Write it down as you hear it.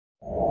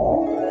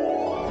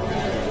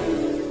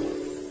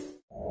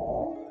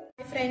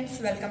Friends,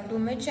 welcome to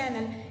my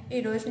channel.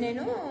 ఈరోజు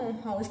నేను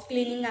house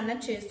cleaning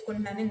అన్నది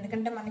చేసుకుంటున్నాను.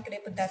 ఎందుకంటే మనకి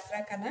రేపు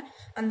దసరా కదా,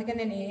 అందుకే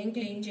నేను ఏం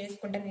క్లీన్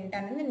చేసుకుంటాను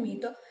ఏంటనేది నేను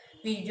మీతో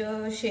వీడియో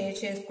షేర్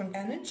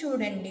చేసుకుంటాను,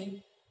 చూడండి.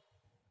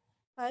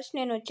 ఫస్ట్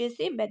నేను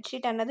వచ్చేసి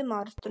బెడ్షీట్ అన్నది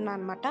మారుస్తున్నాను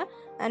అనమాట.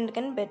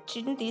 అందుకని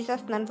బెడ్షీట్ని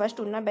తీసేస్తున్నాను.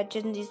 ఫస్ట్ ఉన్న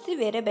బెడ్షీట్ని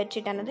తీసి వేరే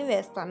బెడ్షీట్ అన్నది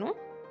వేస్తాను.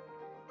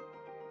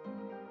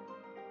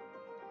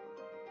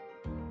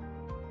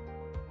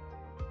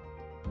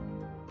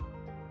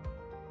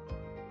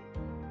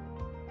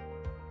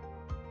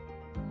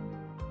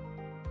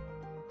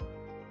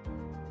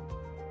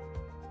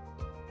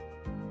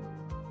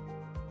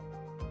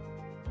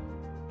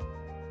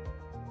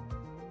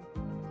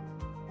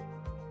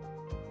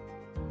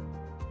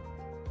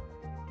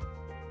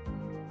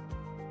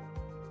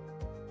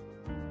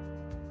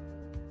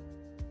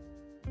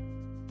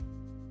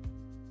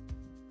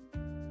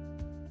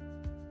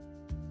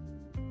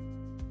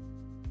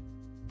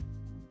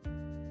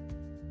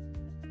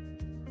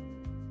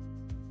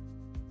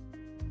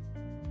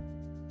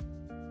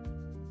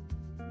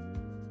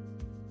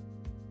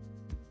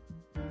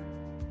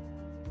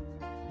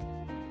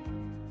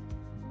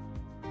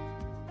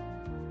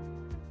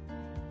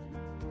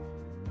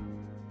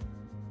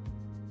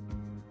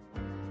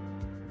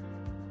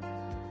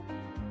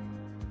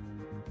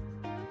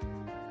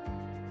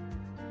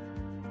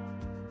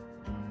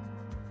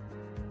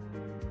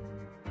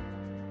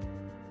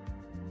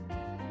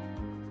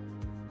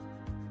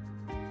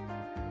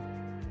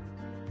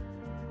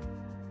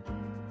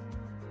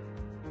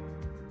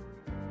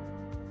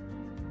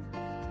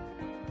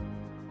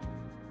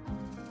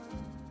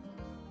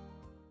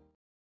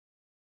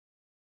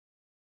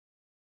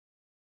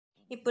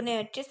 ఇప్పుడు నేను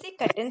వచ్చేసి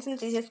కర్టెన్స్ని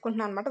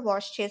తీసేసుకుంటున్నాను అనమాట,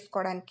 వాష్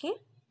చేసుకోవడానికి.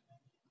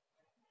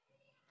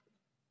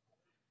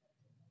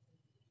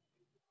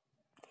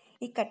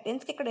 ఈ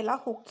కర్టెన్స్కి ఇక్కడ ఇలా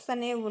హుక్స్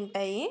అనేవి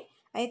ఉంటాయి,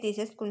 అవి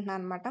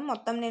తీసేసుకుంటున్నాను అనమాట.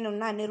 మొత్తం నేను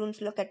ఉన్న అన్ని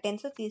రూమ్స్లో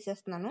కర్టెన్స్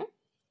తీసేస్తున్నాను.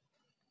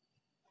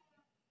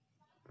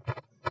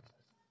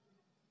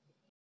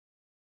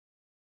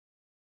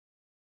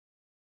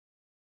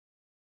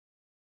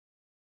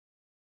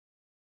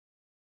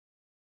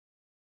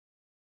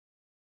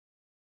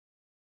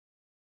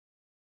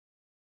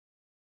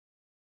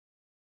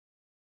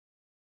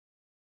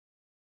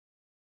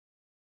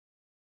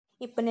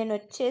 ఇప్పుడు నేను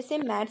వచ్చేసి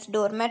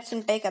డోర్ మ్యాట్స్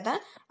ఉంటాయి కదా,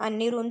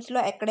 అన్ని రూమ్స్లో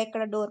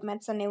ఎక్కడెక్కడ డోర్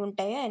మ్యాట్స్ అనేవి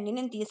ఉంటాయో అన్నీ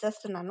నేను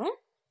తీసేస్తున్నాను.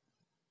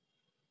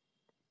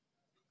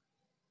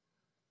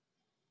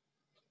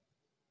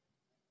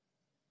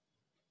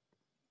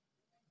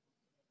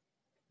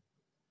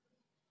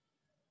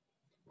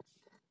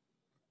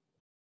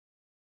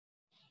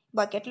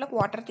 బకెట్లోకి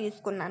వాటర్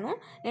తీసుకున్నాను.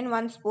 నేను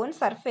 1 స్పూన్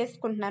సర్ఫ్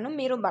వేసుకుంటున్నాను.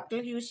 మీరు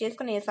బట్టలకు యూజ్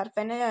చేసుకుని ఏ సర్ఫ్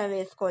అయినా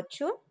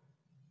వేసుకోవచ్చు.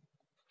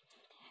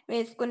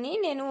 వేసుకుని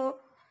నేను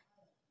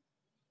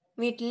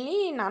వీటిని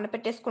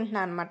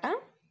నానబెట్టేసుకుంటున్నాను అనమాట.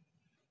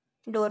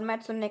 డోర్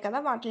మ్యాట్స్ ఉన్నాయి కదా,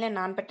 వాటిని నేను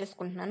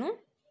నానబెట్టేసుకుంటున్నాను.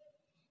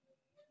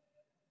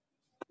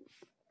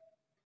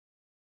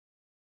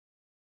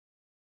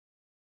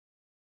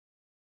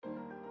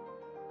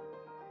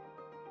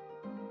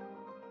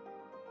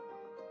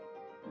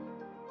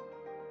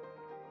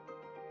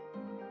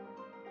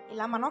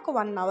 ఇలా మనం ఒక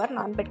 1 అవర్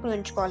నానబెట్టుకుని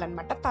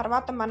ఉంచుకోవాలన్నమాట.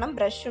 తర్వాత మనం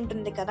బ్రష్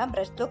ఉంటుంది కదా,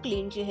 బ్రష్తో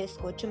క్లీన్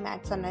చేసేసుకోవచ్చు.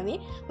 మ్యాట్స్ అన్నవి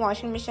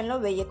వాషింగ్ మిషన్లో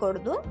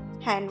వేయకూడదు,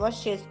 హ్యాండ్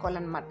వాష్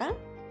చేసుకోవాలన్నమాట.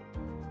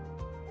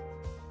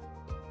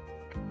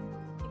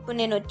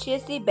 ఇప్పుడు నేను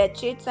వచ్చేసి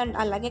బెడ్షీట్స్ అండ్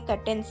అలాగే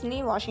కర్టెన్స్ని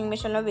వాషింగ్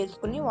మిషన్లో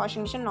వేసుకుని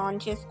వాషింగ్ మిషన్ ఆన్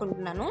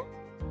చేసుకుంటున్నాను.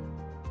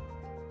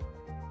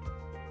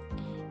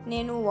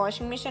 నేను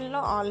వాషింగ్ మిషన్లో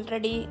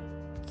ఆల్రెడీ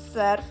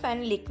సర్ఫ్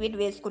అండ్ లిక్విడ్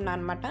వేసుకున్నాను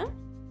అనమాట.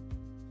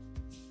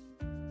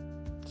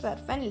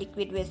 సర్ఫ్ అండ్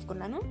లిక్విడ్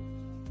వేసుకున్నాను.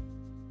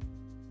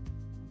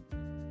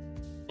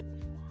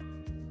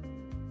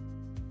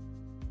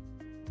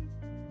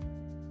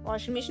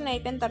 వాషింగ్ మిషన్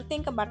అయిపోయిన తర్వాత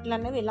ఇంకా బట్టలు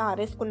అనేవి ఇలా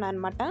ఆరేసుకున్నాను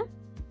అనమాట.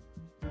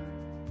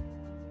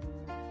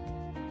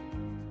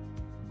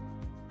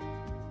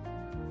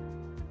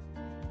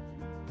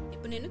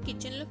 ఇప్పుడు నేను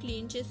కిచెన్లో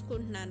క్లీన్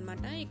చేసుకుంటున్నాను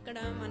అనమాట. ఇక్కడ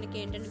మనకి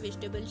ఏంటంటే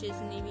వెజిటేబుల్స్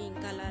చేసినవి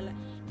ఇంకా అలా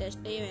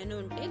డస్ట్ ఏమైనా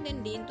ఉంటే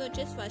దీంతో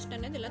వచ్చేసి ఫస్ట్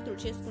అనేది ఇలా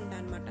తుడిచేసుకుంటాను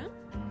అనమాట.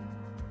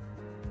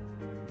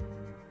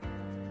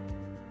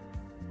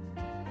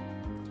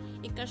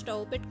 ఇక్కడ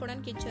స్టవ్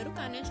పెట్టుకోవడానికి ఇచ్చారు,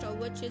 కానీ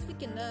స్టవ్ వచ్చేసి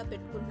కింద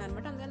పెట్టుకుంటాను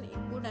అనమాట. అందుకని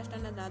ఎక్కువ డస్ట్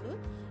అన్నది రాదు.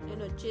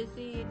 నేను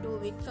వచ్చేసి 2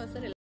 వీక్స్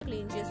ఒకసారి ఇలా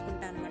క్లీన్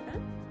చేసుకుంటాను అనమాట.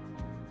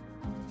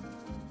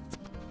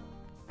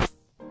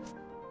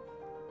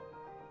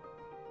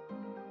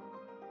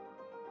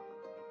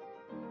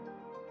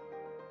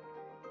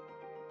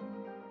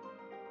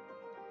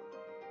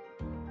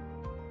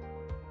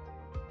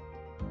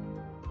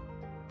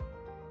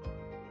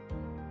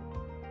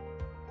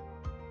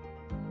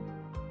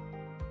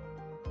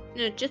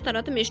 నేను వచ్చేసి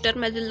తర్వాత మిస్టర్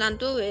మజిల్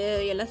దాంతో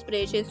ఎలా స్ప్రే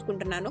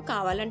చేసుకుంటున్నాను.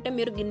 కావాలంటే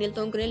మీరు గిన్నెలు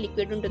తోముకునే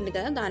లిక్విడ్ ఉంటుంది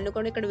కదా, దాన్ని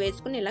కూడా ఇక్కడ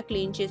వేసుకుని ఇలా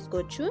క్లీన్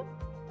చేసుకోవచ్చు.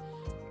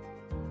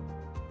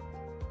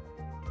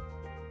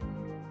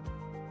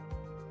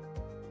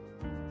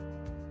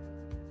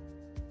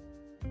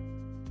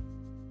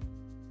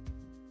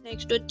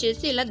 నెక్స్ట్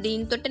వచ్చేసి ఇలా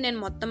దీంతో నేను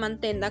మొత్తం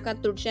అంతా ఇందాక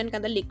తుడిచాను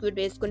కదా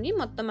లిక్విడ్ వేసుకుని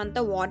మొత్తం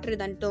అంతా వాటర్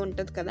ఇదంతా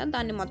ఉంటుంది కదా,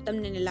 దాన్ని మొత్తం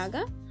నేను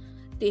ఇలాగా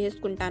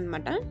తీసేసుకుంటాను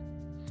అనమాట.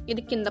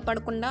 ఇది కింద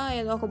పడకుండా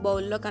ఏదో ఒక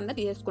బౌల్లో కన్నా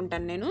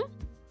తీసేసుకుంటాను నేను.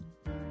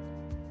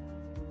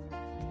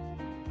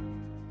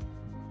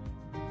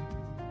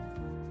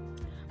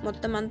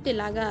 మొత్తం అంతా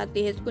ఇలాగా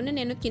తీసేసుకుని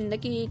నేను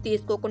కిందకి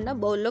తీసుకోకుండా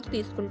బౌల్లోకి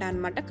తీసుకుంటాను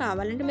అనమాట.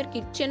 కావాలంటే మీరు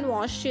కిచెన్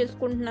వాష్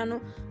చేసుకుంటున్నాను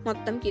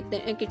మొత్తం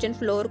కిచెన్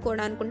ఫ్లోర్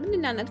కూడా అనుకుంటే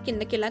నేను అన్నది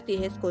కిందకి ఇలా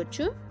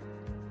తీసేసుకోవచ్చు.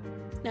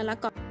 అలా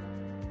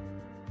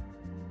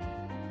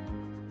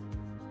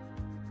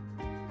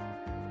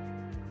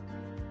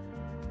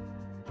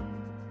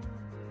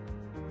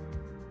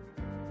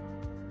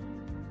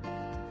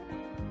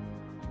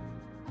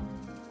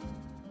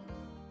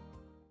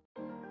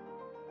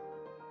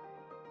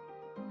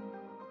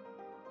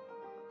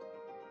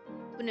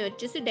నేను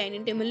వచ్చేసి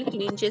డైనింగ్ టేబుల్ని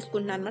క్లీన్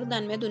చేసుకుంటున్నాను అనమాట.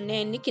 దాని మీద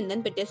ఉన్నాయన్నీ కింద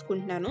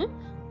పెట్టేసుకుంటున్నాను.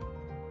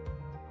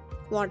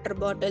 వాటర్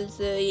బాటిల్స్,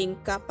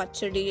 ఇంకా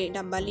పచ్చడి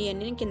డబ్బాలు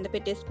ఇవన్నీ నేను కింద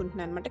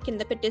పెట్టేసుకుంటున్నాను అనమాట.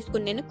 కింద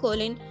పెట్టేసుకుని నేను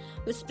కోలిన్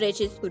స్ప్రే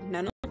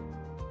చేసుకుంటున్నాను.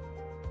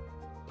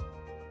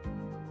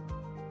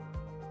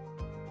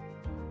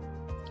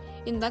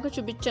 ఇందాక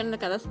చూపించాను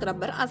కదా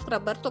స్క్రబ్బర్, ఆ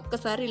స్క్రబ్బర్తో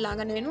ఒక్కసారి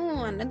ఇలాగ నేను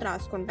అన్నది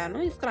రాసుకుంటాను.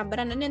 ఈ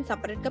స్క్రబ్బర్ అనేది నేను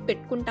సపరేట్గా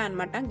పెట్టుకుంటాను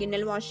అనమాట.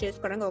 గిన్నెలు వాష్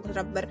చేసుకోవడానికి ఒక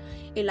స్క్రబ్బర్,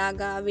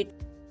 ఇలాగా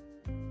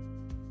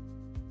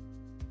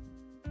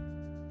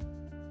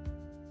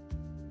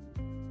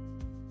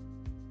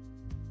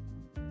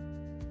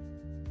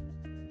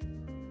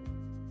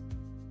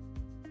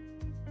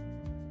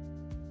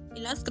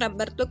ఇలా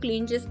స్క్రబ్బర్తో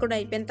క్లీన్ చేసుకోవడం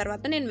అయిపోయిన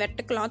తర్వాత నేను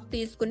వెట్ క్లాత్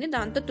తీసుకుని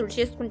దాంతో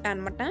తుడిచేసుకుంటాను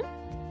అనమాట.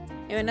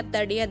 ఏమైనా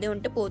తడి అది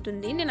ఉంటే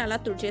పోతుంది. నేను అలా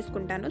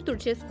తుడిచేసుకుంటాను.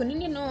 తుడిచేసుకుని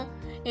నేను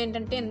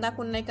ఏంటంటే ఇందాక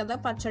ఉన్నాయి కదా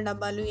పచ్చడి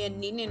డబ్బాలు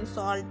ఇవన్నీ, నేను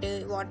సాల్ట్,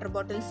 వాటర్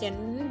బాటిల్స్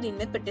ఇవన్నీ దీని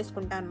మీద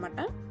పెట్టేసుకుంటాను అనమాట.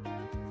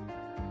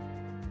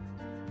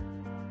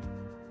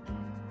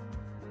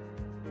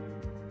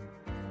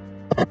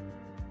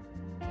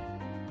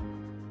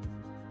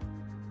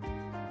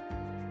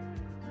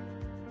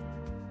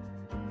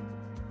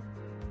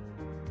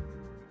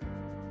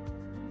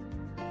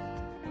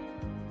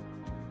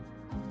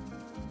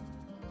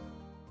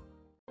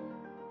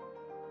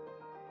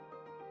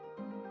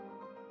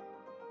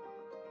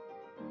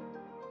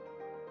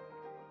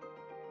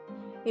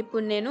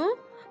 ఇప్పుడు నేను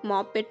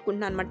మాప్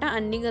పెట్టుకుంటున్నాను అనమాట.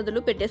 అన్ని గదులు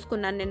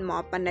పెట్టేసుకున్నాను నేను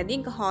మాప్ అన్నది.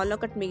 ఇంకా హాల్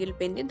ఒకటి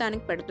మిగిలిపోయింది,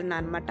 దానికి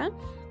పెడుతున్నాను అనమాట.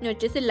 నేను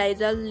వచ్చేసి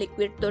లైజాల్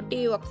లిక్విడ్ తోటి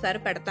ఒకసారి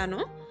పెడతాను.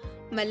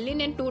 మళ్ళీ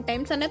నేను 2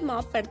 టైమ్స్ అనేది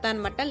మాప్ పెడతాను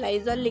అనమాట.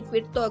 లైజాల్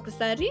లిక్విడ్తో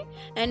ఒకసారి,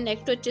 అండ్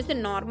నెక్స్ట్ వచ్చేసి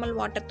నార్మల్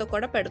వాటర్తో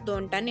కూడా పెడుతూ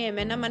ఉంటాను.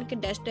 ఏమైనా మనకి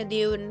డస్ట్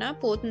అది ఉన్నా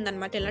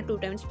పోతుందన్నమాట ఇలా 2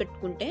 టైమ్స్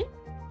పెట్టుకుంటే.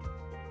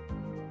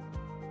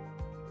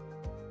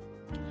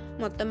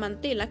 మొత్తం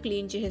అంతా ఇలా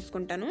క్లీన్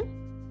చేసేసుకుంటాను.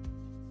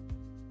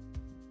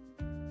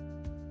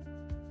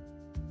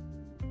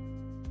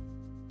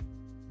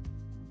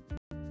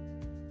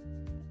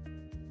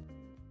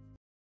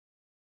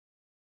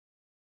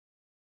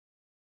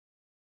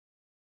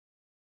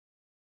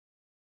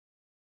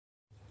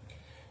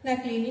 నా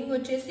క్లీనింగ్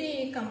వచ్చేసి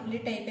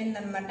కంప్లీట్ అయిపోయింది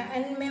అనమాట.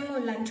 అండ్ మేము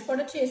లంచ్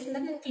కూడా చేసిన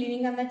నేను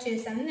క్లీనింగ్ అన్నది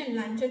చేశాను. నేను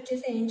లంచ్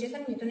వచ్చేసి ఏం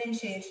చేశాను మీతో నేను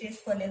షేర్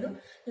చేసుకోలేదు.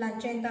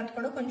 లంచ్ అయిన తర్వాత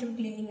కూడా కొంచెం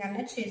క్లీనింగ్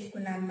అన్నది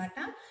చేసుకున్నాను అనమాట.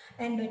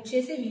 అండ్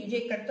వచ్చేసి వీడియో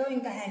ఇక్కడితో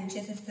ఇంకా ఎండ్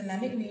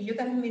చేసేస్తున్నాను. ఈ వీడియో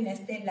కనుక మీరు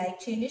నచ్చితే లైక్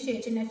చేయండి,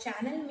 షేర్ చేయండి.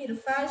 ఛానల్ మీరు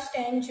ఫస్ట్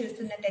టైం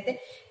చూస్తున్నట్టయితే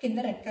కింద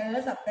రెడ్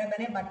కలర్ సబ్స్క్రైబ్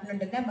అనే బటన్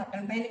ఉంటుంది. ఆ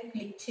బటన్ పైన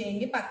క్లిక్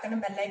చేయండి.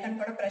 పక్కన బెల్ ఐకాన్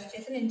కూడా ప్రెస్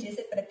చేసి నేను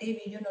చేసే ప్రతి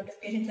వీడియో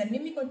నోటిఫికేషన్స్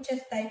అన్ని మీకు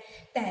వచ్చేస్తాయి.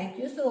 Thank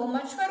you so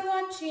much for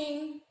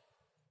watching.